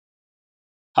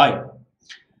Hi,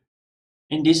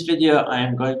 in this video I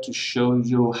am going to show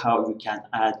you how you can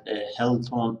add a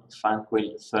Heltun Fan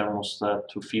Coil Thermostat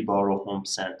to Fibaro Home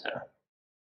Center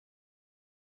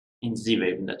in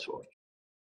Z-Wave network.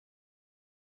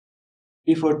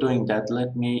 Before doing that,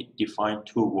 let me define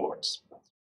two words.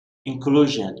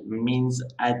 Inclusion means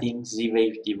adding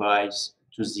Z-Wave device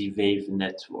to Z-Wave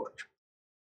network.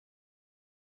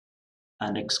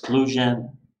 And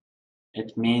exclusion,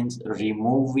 it means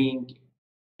removing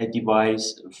a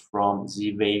device from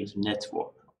Z-Wave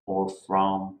network or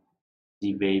from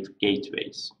Z-Wave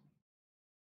gateways.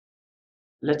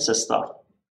 Let's start.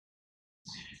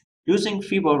 Using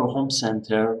Fibaro Home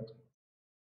Center,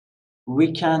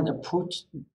 we can put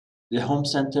the Home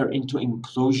Center into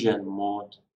inclusion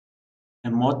mode,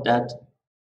 a mode that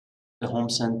the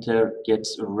Home Center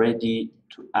gets ready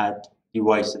to add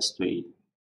devices to it.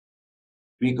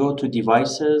 We go to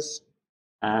Devices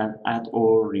and Add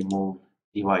or Remove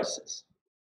Devices.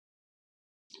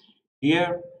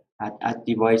 Here at Add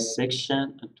Device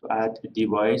section, to add a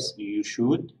device, you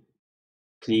should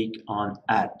click on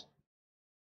Add.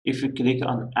 If you click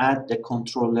on Add, the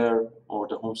controller or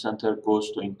the Home Center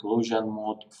goes to inclusion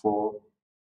mode for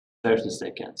 30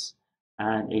 seconds,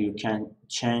 and you can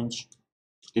change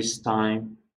this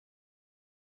time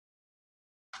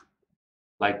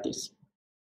like this.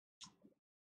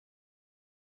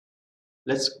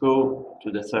 Let's go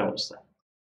to the thermostat.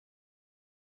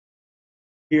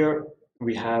 Here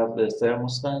we have the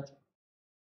thermostat.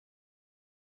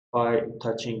 By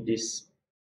touching this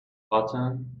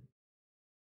button,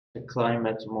 the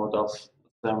climate mode of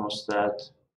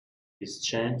thermostat is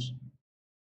changed.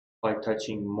 By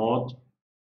touching mode,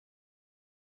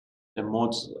 the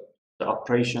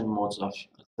operation modes of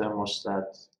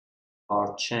thermostat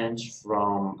are changed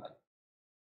from,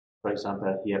 for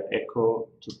example, here echo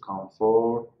to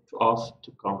comfort, to off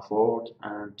to comfort,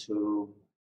 and to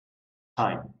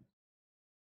time.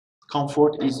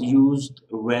 Comfort is used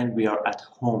when we are at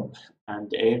home and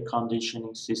the air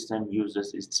conditioning system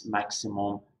uses its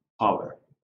maximum power.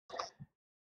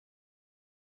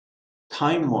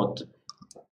 Time mode.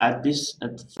 At this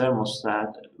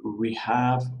thermostat, we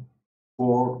have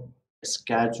 4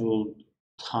 scheduled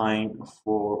time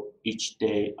for each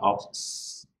day of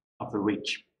a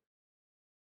week.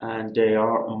 And they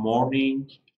are morning,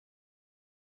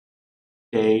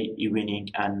 day, evening,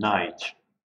 and night.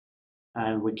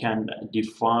 And we can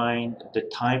define the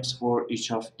times for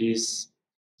each of these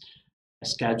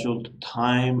scheduled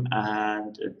time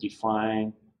and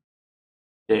define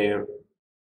their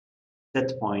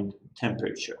set point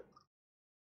temperature.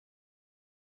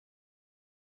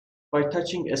 By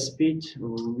touching a speed,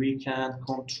 we can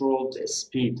control the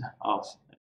speed of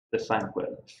the fan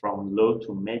coil from low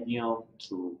to medium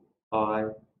to high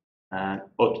and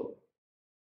auto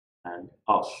and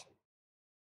off.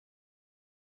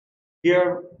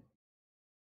 Here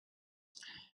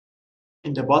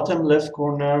in the bottom left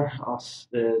corner of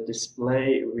the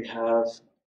display, we have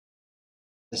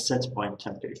the set point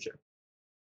temperature.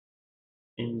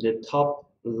 In the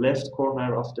top left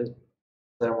corner of the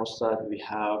thermostat, we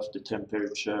have the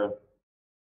temperature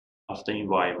of the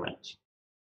environment.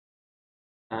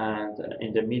 And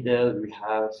in the middle, we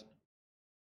have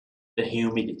the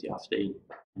humidity of the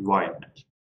environment.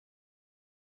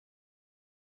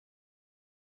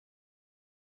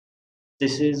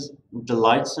 This is the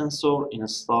light sensor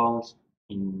installed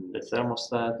in the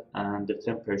thermostat, and the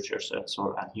temperature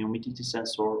sensor and humidity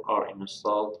sensor are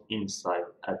installed inside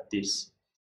at this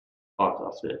part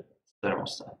of the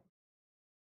thermostat.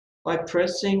 By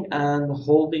pressing and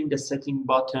holding the setting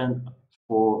button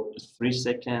for 3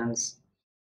 seconds,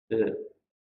 the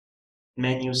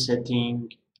menu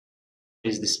setting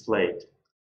is displayed.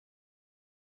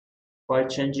 By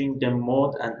changing the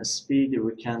mode and speed,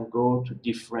 we can go to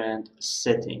different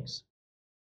settings.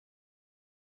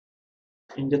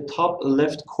 In the top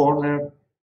left corner,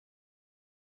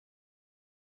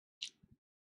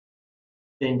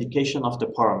 the indication of the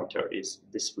parameter is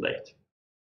displayed.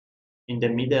 In the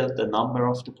middle, the number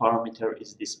of the parameter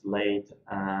is displayed,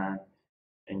 and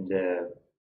in the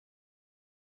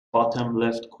bottom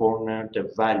left corner,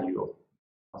 the value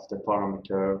of the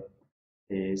parameter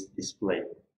is displayed.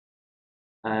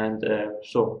 And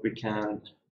so we can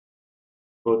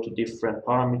go to different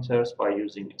parameters by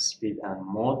using speed and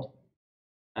mode,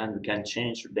 and we can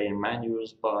change their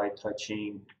menus by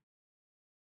touching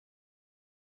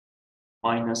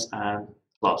minus and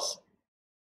plus.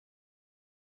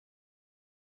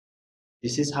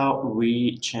 This is how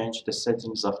we change the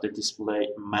settings of the display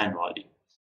manually,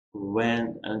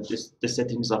 when the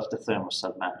settings of the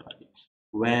thermostat manually.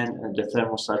 When the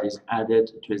thermostat is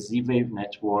added to a Z-Wave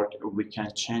network, we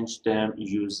can change them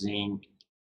using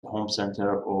the home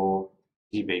center or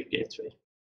Z-Wave gateway.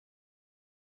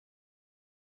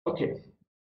 Okay,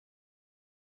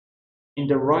 in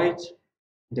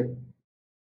the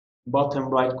bottom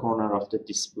right corner of the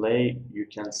display, you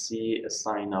can see a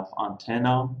sign of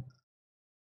antenna.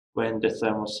 When the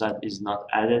thermostat is not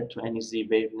added to any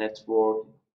Z-Wave network,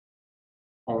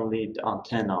 only the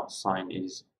antenna sign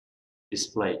is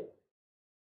displayed.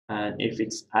 And if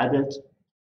it's added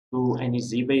to any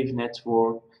Z-Wave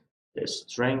network, the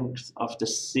strength of the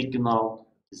signal,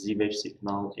 the Z-Wave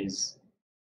signal, is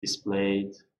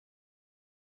displayed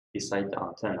beside the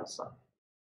antenna sign.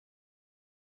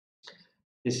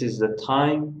 This is the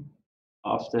time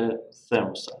of the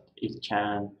thermostat. It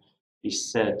can be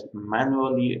set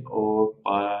manually or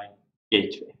by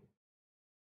gateway.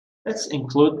 Let's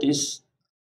include this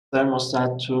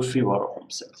thermostat to Fibaro home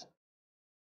set.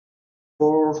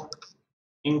 For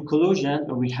inclusion,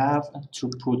 we have to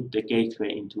put the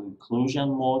gateway into inclusion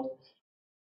mode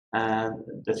and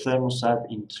the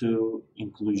thermostat into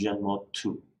inclusion mode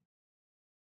 2.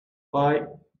 By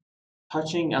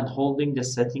touching and holding the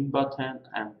setting button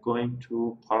and going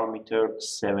to parameter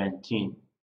 17,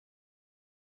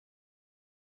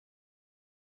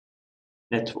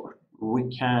 network, we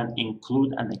can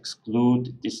include and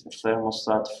exclude this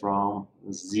thermostat from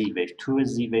Z-Wave to a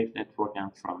Z-Wave network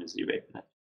and from a Z-Wave network.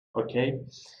 Okay,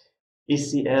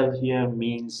 ECL here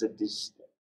means that this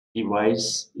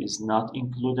device is not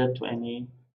included to any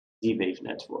Z-Wave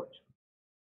network.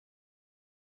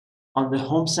 On the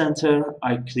home center,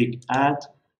 I click add.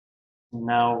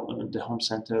 Now the home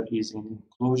center is in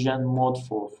inclusion mode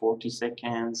for 40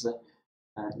 seconds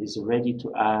and is ready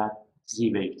to add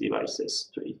Z-Wave devices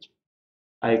to it.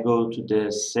 I go to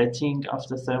the setting of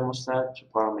the thermostat to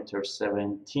parameter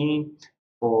 17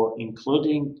 for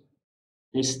including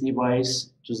this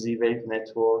device to Z-Wave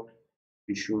network.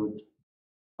 We should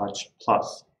touch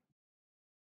plus.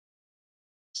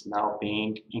 It's now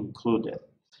being included.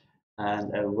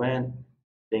 And when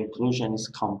the inclusion is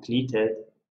completed,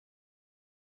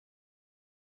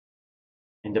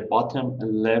 in the bottom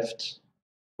left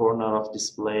corner of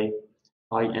display,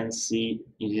 INC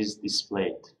is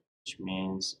displayed, which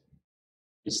means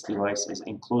this device is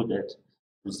included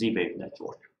to Z-Wave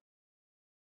network.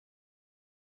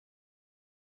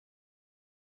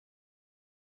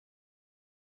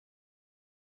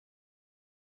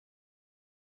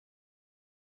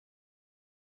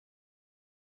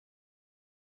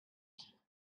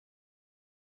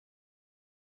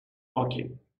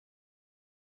 Okay.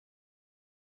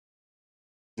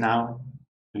 Now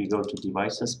we go to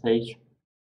devices page.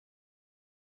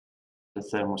 The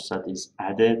thermostat is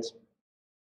added.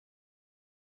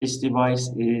 This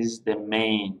device is the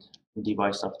main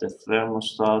device of the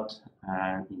thermostat,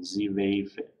 and in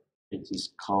Z-Wave it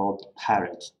is called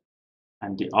parent,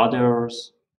 and the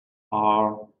others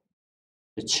are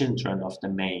the children of the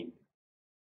main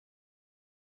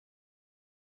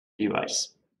device.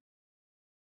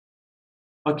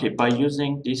 Okay, by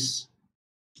using this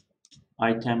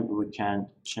item we can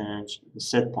change the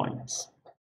set points.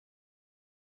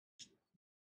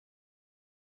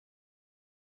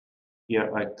 Here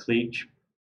I click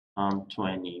on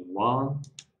 21.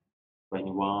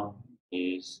 21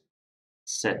 is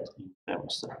set in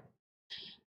thermostat.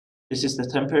 This is the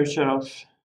temperature of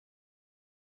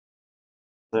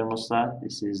thermostat.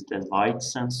 This is the light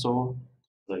sensor,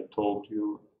 as I told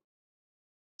you,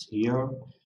 it's here,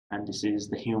 and this is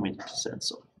the humidity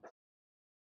sensor.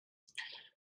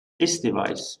 This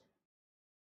device,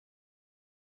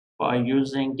 by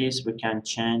using this, we can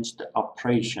change the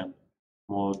operation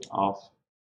mode of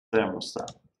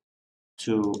thermostat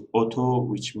to auto,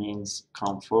 which means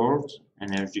comfort,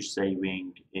 energy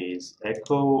saving is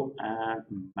eco, and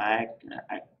mag.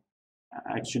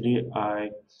 Actually, I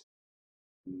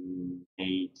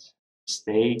made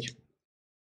mistake.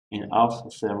 In off,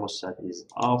 thermostat is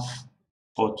off.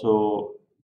 Auto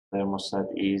thermostat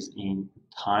is in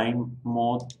time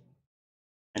mode.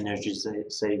 Energy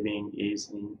saving is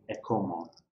in eco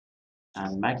mode.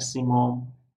 And maximum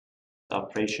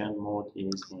operation mode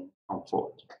is in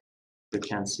comfort. You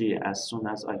can see as soon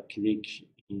as I click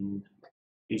in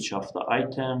each of the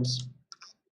items,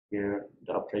 here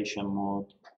the operation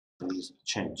mode is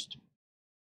changed.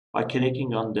 By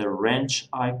clicking on the wrench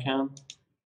icon,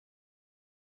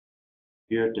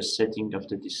 here the setting of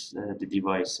the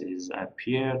device is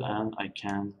appeared, and I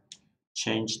can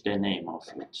change the name of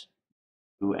it.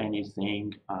 Do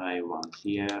anything I want.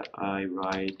 Here I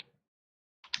write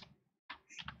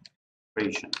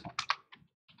operation.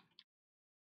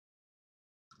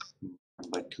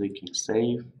 and by clicking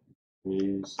save, it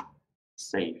is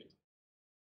saved.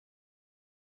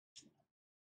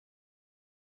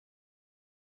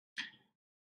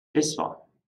 This one,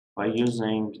 by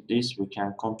using this we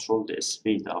can control the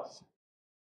speed of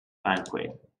fan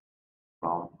coil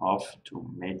from off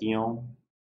to medium,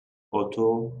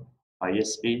 auto, high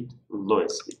speed, low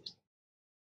speed.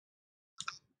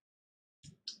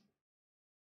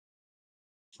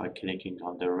 By clicking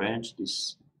on the range,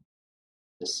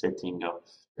 the setting of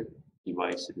the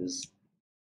device is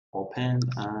open,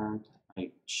 and I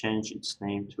change its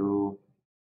name to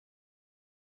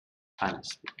fan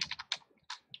speed.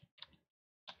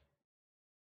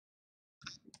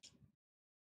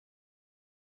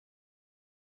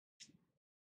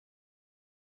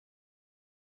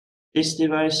 This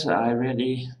device, I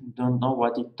really don't know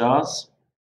what it does,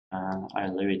 and I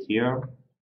leave it here.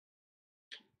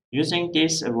 Using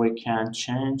this, we can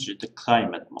change the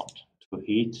climate mode to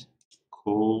heat,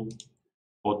 cool,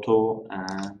 auto,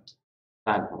 and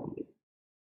fan only.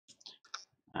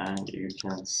 And you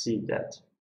can see that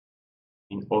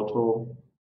in auto,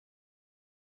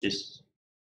 this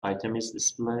item is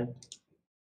displayed,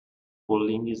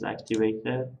 cooling is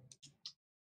activated,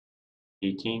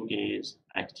 heating is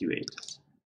activated.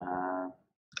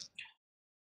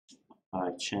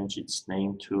 I change its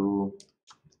name to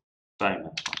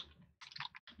climate.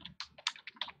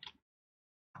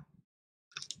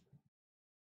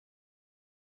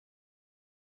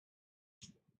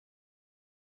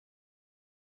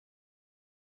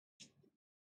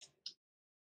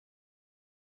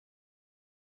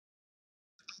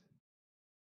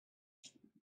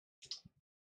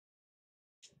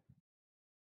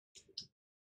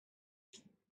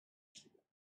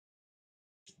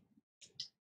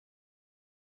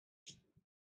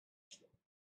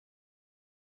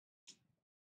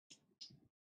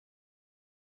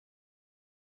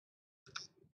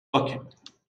 Okay,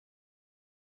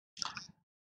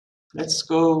 let's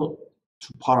go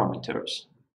to parameters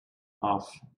of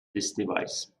this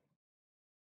device.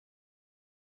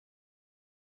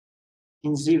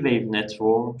 In Z-Wave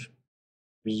network,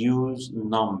 we use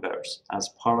numbers as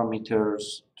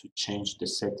parameters to change the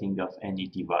setting of any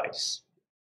device.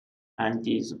 And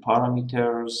these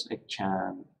parameters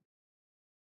can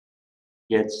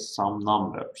get some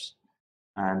numbers,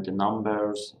 and the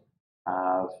numbers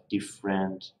have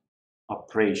different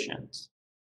operations.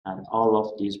 And all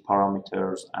of these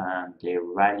parameters and their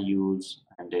values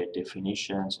and their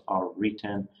definitions are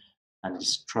written and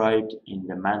described in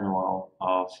the manual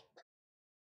of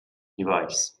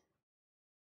device.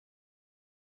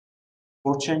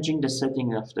 For changing the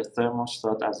setting of the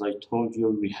thermostat, as I told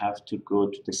you, we have to go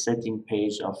to the setting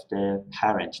page of the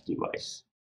parent device.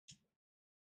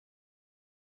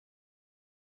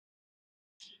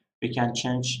 We can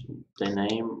change the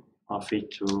name of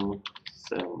it to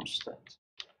thermostat.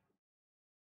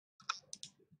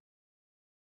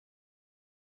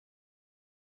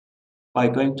 By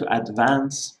going to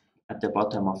advanced, at the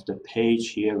bottom of the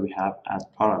page here we have add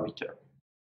parameter.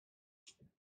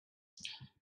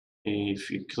 If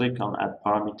you click on add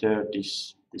parameter,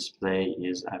 this display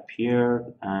is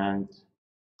appeared, and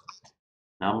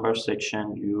number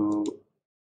section you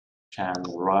can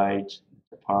write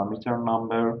the parameter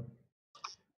number,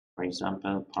 for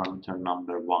example parameter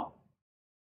number 1.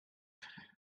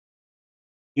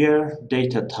 Here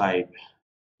data type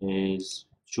is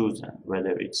chosen,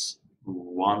 whether it's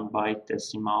 1 byte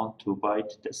decimal, 2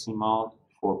 byte decimal,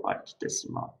 4 byte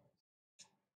decimal.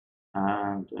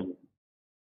 And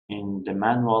in the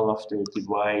manual of the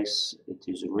device, it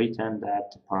is written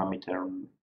that parameter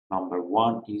number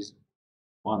 1 is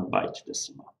 1 byte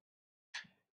decimal.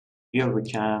 Here we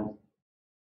can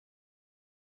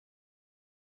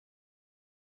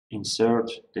insert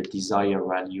the desired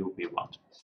value we want.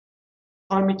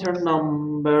 Parameter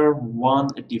number 1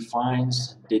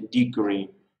 defines the degree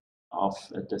of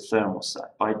the thermostat.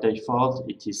 By default,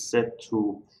 it is set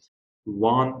to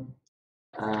 1,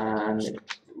 and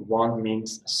 1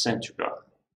 means centigrade.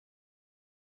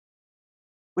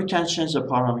 We can change the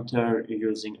parameter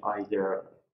using either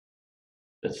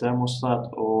the thermostat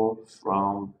or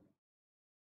from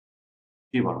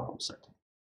Fibaro setting.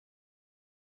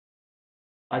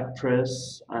 I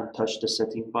press and touch the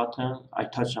setting button. I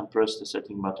touch and press the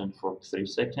setting button for 3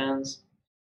 seconds.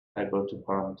 I go to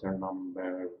parameter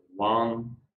number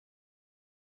 1.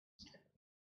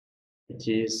 It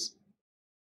is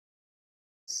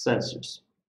Celsius.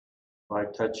 By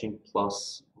touching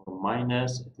plus or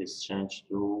minus, it is changed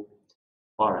to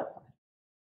Fahrenheit.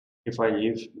 If I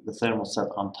leave the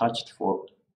thermostat untouched for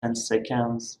 10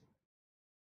 seconds,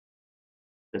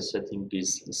 the setting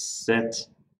is set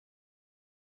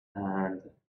and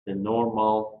the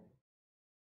normal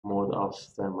mode of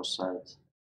thermostat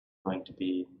going to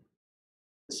be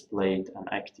displayed and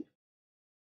active.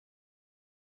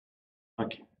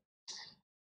 Okay,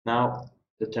 now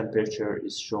the temperature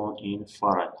is shown in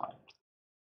Fahrenheit.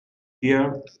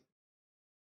 Here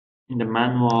in the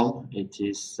manual it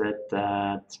is said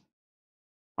that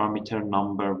parameter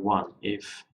number 1,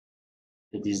 if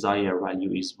the desired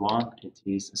value is 1, it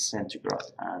is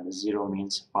centigrade, and 0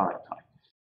 means Fahrenheit.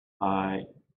 I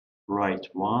write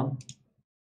 1,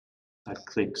 I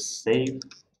click save.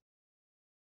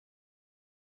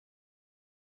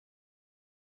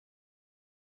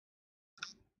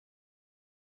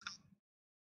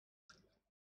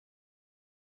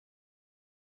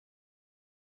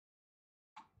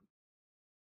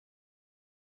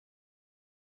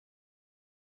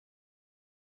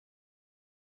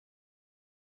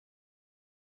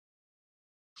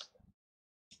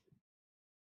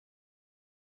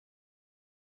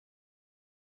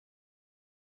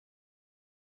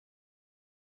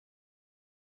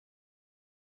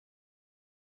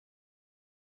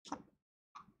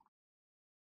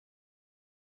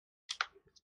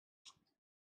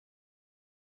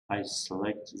 I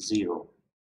select 0.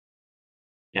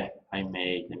 Yeah, I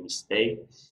made a mistake.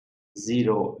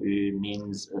 0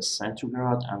 means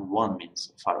centigrade and 1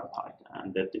 means Fahrenheit,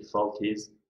 and the default is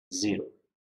 0.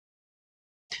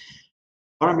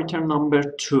 Parameter number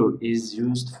 2 is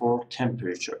used for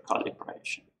temperature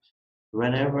calibration.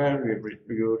 Whenever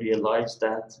you realize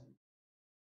that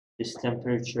this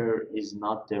temperature is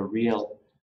not the real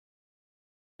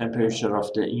temperature of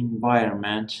the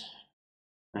environment,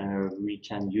 we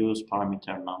can use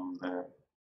parameter number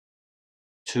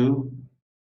 2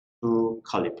 to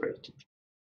calibrate it.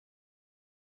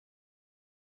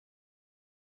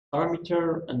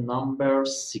 Parameter number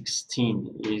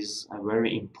 16 is a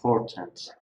very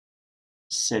important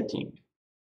setting.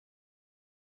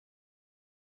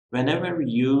 Whenever we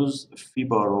use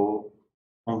Fibaro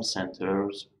home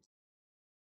centers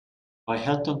by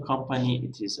Heltun company,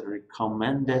 it is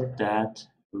recommended that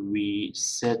we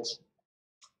set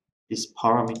this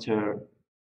parameter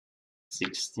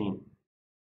 16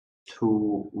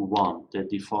 to 1. The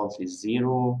default is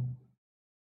 0,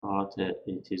 but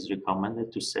it is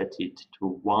recommended to set it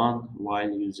to 1 while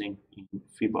using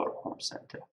Fibaro home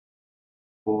center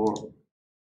for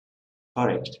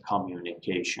correct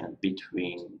communication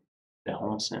between the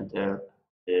home center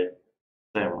and the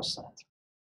thermostat.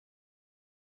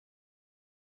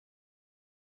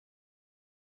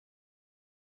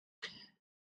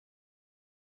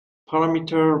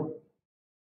 Parameter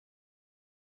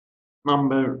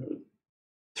number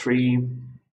 3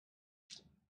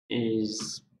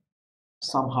 is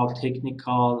somehow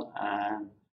technical, and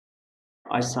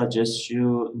I suggest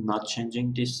you not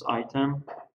changing this item.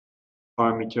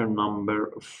 Parameter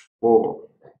number 4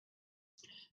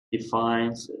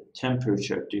 defines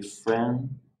temperature difference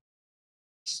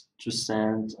to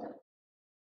send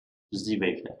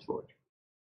Z-Wave network,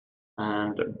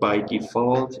 and by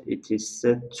default it is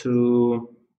set to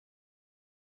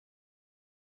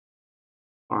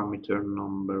parameter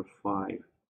number 5,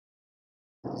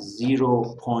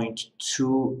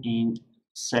 0.2 in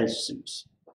Celsius.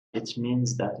 It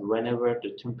means that whenever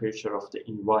the temperature of the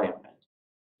environment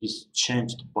is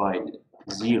changed by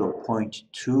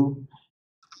 0.2,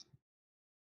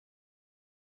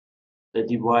 the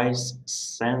device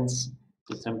sends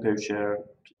the temperature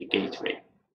to the gateway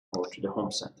or to the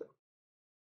home center.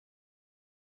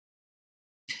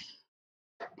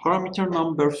 Parameter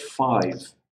number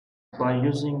 5. By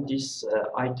using this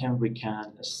item, we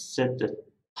can set the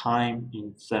time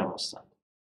in thermostat.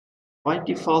 By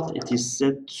default, it is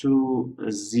set to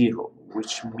 0,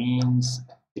 which means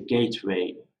the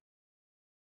gateway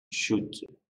should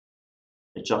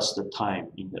adjust the time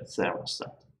in the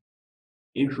thermostat.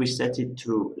 If we set it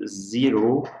to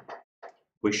 0,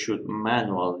 we should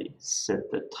manually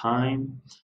set the time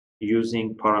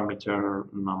using parameter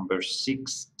number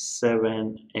 6,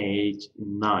 7, 8,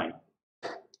 9.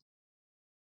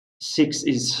 6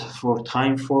 is for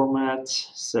time format,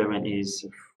 7 is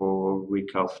for week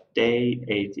of day,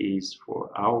 8 is for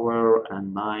hour,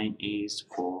 and 9 is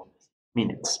for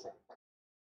minutes.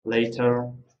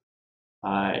 Later,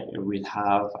 I will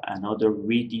have another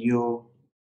video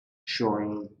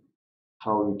showing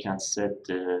how you can set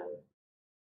the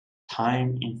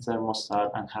time in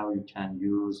thermostat and how you can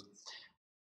use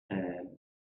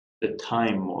the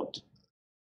time mode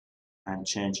and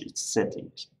change its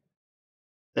settings.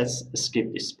 Let's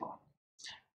skip this part.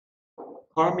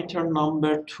 Parameter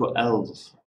number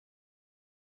 12.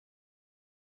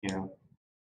 Here,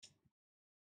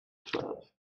 12.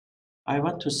 I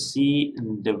want to see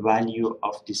the value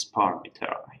of this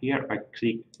parameter. Here I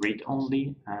click read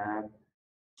only and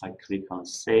I click on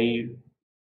save.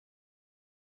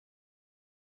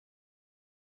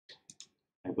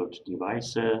 I go to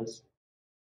devices,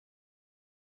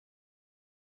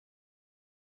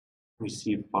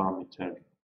 receive parameter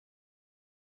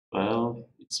 12,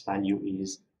 its value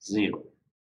is 0.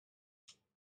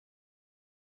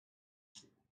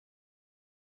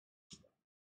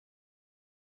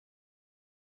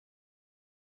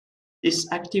 This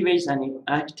activates and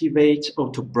inactivates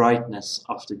auto brightness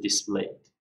of the display.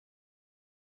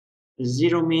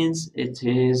 0 means it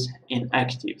is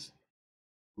inactive.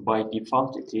 By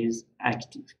default it is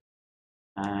active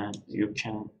and you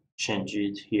can change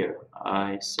it here.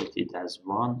 I set it as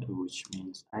 1, which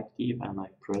means active, and I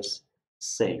press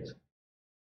save.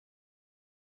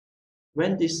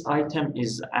 When this item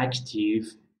is active,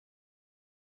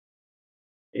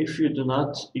 if you do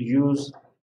not use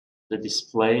the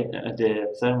display,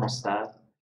 the thermostat,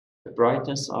 the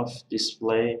brightness of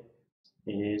display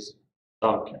is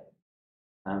darkened,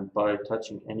 and by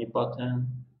touching any button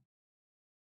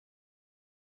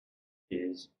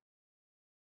is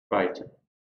brightened.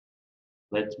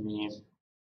 Let me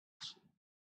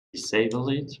disable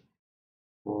it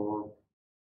for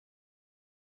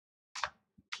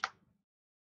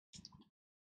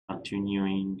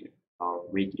continuing our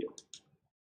video.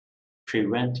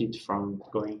 Prevent it from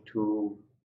going to,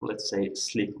 let's say,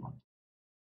 sleep mode.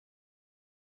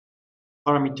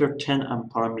 Parameter 10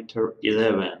 and parameter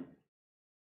 11.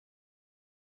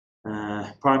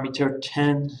 Parameter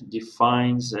 10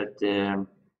 defines the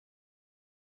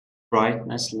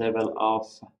brightness level of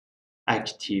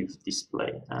active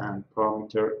display, and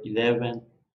parameter 11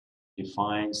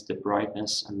 defines the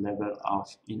brightness and level of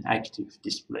inactive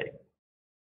display.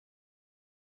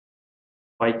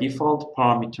 By default,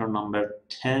 parameter number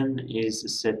 10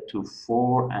 is set to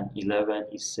 4 and 11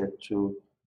 is set to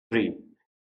 3.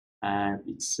 And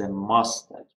it's a must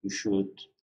that you should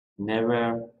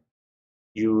never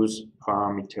use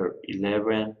parameter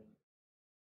 11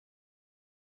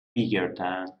 bigger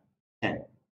than 10.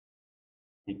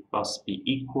 It must be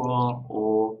equal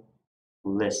or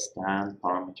less than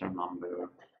parameter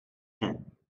number 10.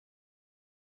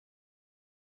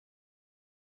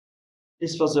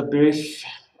 This was a brief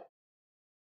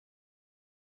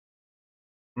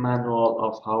manual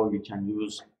of how you can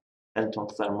use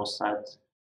Heltun thermostat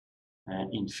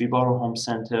in Fibaro Home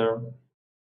Center.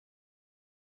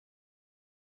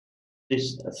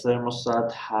 This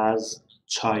thermostat has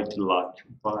child lock.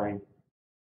 By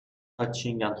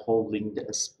touching and holding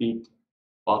the speed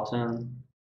button,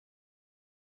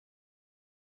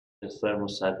 the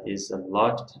thermostat is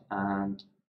locked and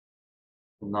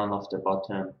none of the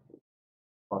buttons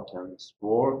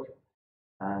work.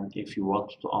 And if you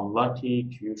want to unlock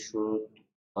it, you should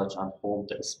touch and hold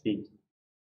the speed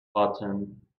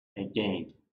button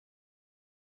again.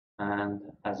 And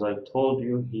as I told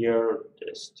you here,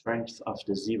 the strength of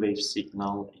the Z-wave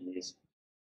signal is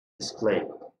displayed.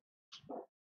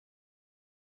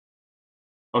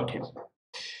 Okay,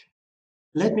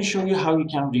 let me show you how you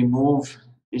can remove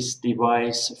this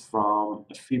device from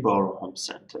Fibaro Home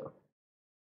Center.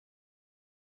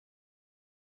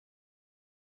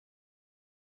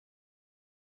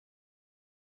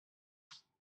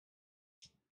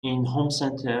 In Home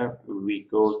Center, we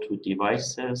go to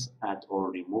Devices, Add or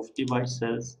Remove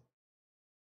Devices.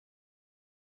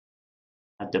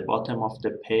 At the bottom of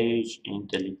the page in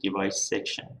Delete Device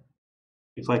section.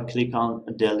 If I click on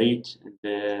Delete,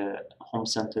 the Home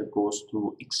Center goes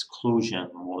to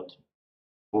exclusion mode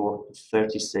for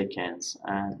 30 seconds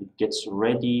and it gets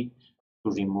ready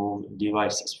to remove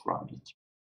devices from it.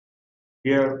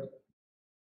 Here,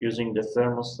 using the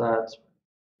thermostat,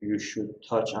 you should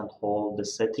touch and hold the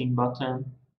setting button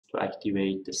to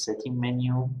activate the setting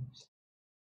menu.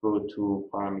 Go to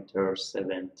parameter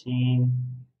 17.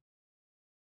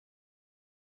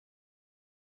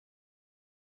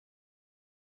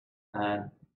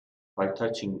 And by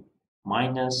touching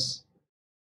minus,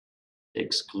 the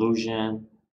exclusion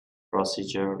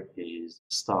procedure is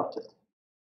started.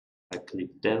 I click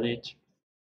delete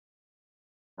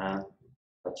and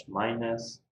touch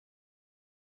minus.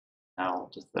 Now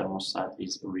the thermostat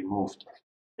is removed.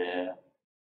 The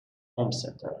Home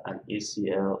Center and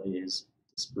ACL is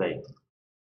displayed.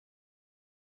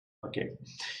 Okay,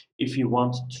 if you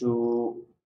want to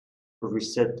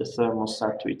reset the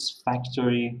thermostat to its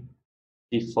factory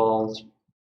default,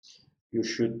 you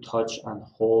should touch and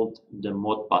hold the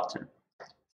mode button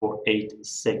for 8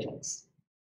 seconds.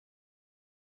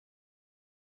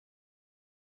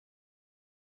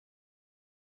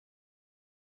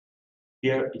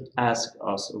 Here it asks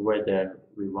us whether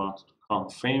we want to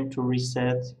confirm to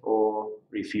reset or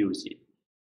refuse it.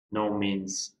 No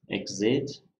means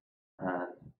exit, and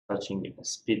touching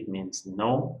speed means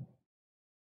no,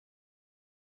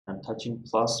 and touching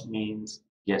plus means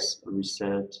yes,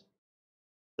 reset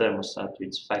thermostat to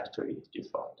its factory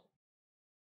default.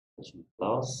 Touching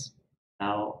plus,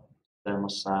 now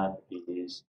thermostat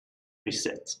is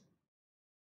reset.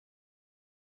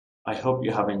 I hope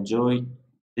you have enjoyed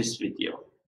this video.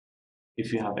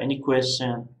 If you have any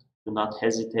question, do not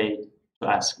hesitate to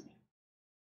ask me.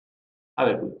 Have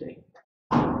a good day.